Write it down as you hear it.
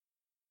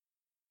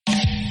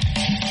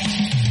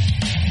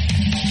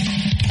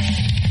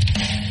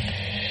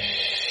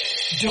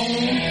Don't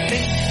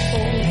think for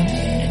a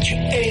minute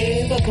you're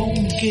ever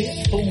gonna get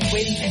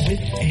away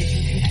with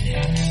it.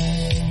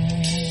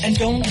 And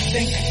don't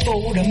think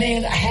for a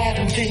minute I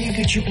haven't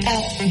figured you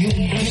out. You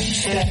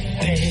lose that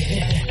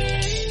bet.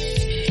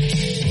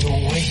 The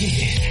way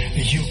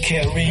you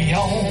carry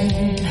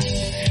on,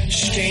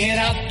 staying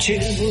up till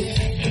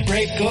the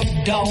break of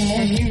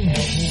dawn. You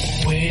know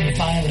when you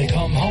finally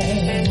come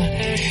home,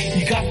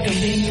 you got the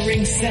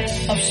lingering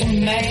scent of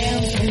some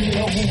man's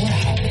cologne.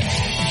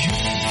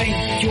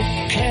 Think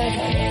you're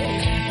clever,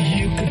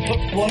 you could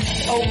put one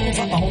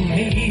over on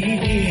me.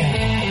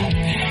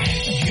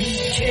 You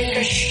take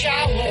a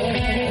shower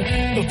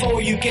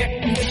before you get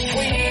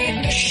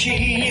between the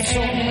sheets.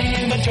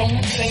 But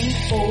don't think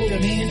for a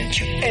minute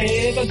you're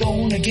ever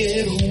gonna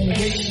get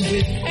away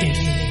with it.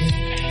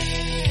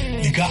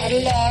 You got a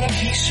lot of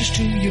pieces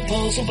to your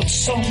puzzle, but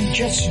some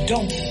just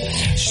don't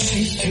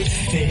seem to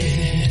fit.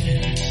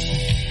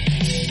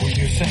 Well,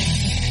 you think,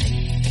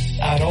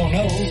 I don't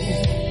know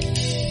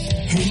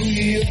who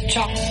you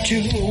talk to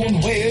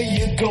and where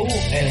you go.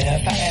 And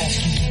if I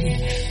ask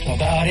you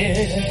about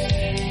it,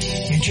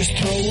 you just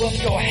throw up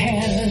your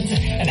hands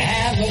and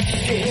have a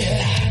fit.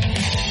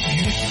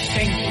 You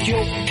think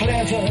you're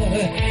clever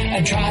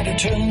and try to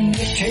turn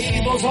the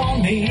tables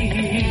on me.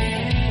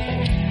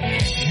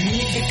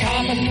 You're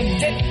becoming the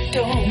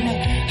victim.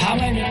 How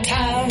many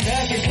times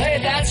have you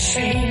played that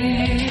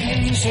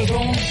scene? So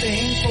don't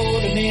think for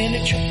a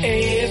minute you're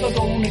ever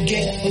gonna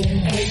get away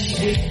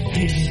with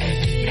it.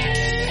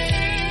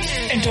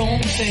 And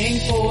don't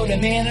think for a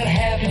minute I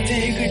haven't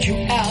figured you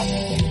out.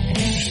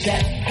 Who's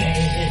that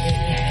bad?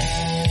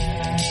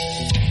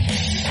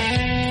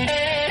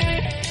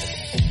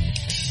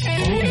 Oh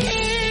no.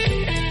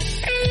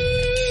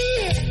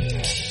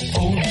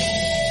 Oh no.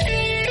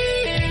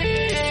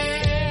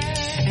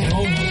 No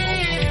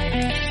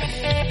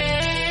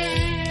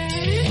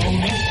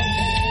no.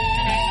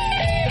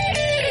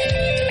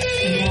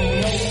 No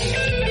no.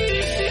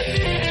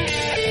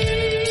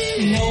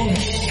 No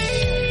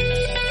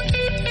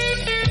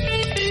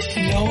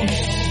no.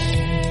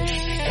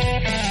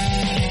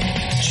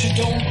 So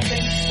don't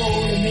think for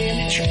a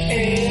minute you're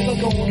ever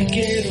gonna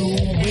get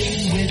away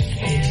with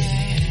it.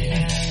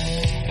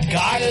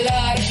 Got a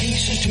lot of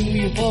pieces to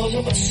your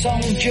puzzle, but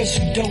some just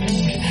don't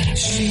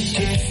seem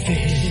to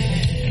fit.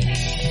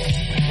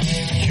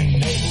 You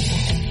know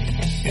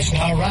it's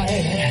not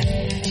right,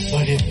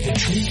 but if the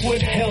truth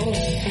would help,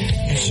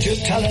 you still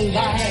tell a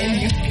lie.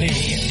 You play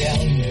it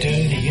down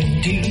dirty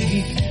and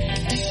deep.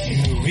 You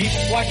reap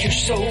what you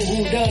sow,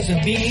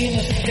 doesn't mean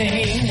a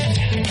thing.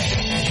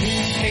 You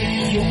think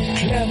you're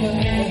clever,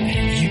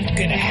 you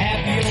can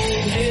have your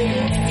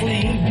little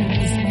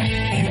flings.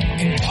 You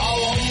can call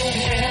on your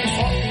friends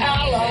for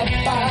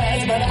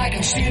alibis, but I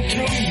can see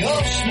through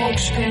your smoke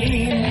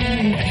screen.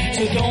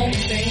 So don't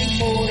think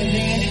for a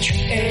minute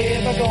you're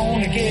ever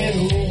gonna get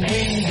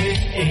away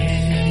with it.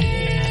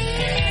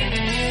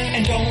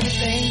 And don't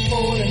think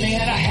for a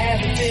minute I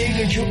haven't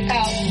figured you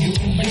out. You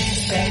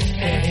lose that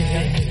bet.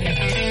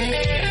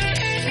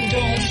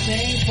 Don't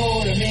think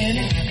for a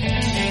minute.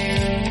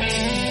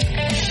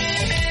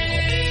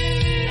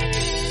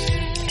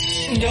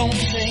 Don't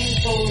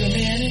think for a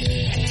minute.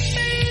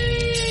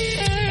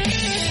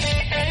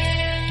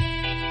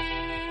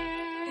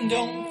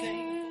 Don't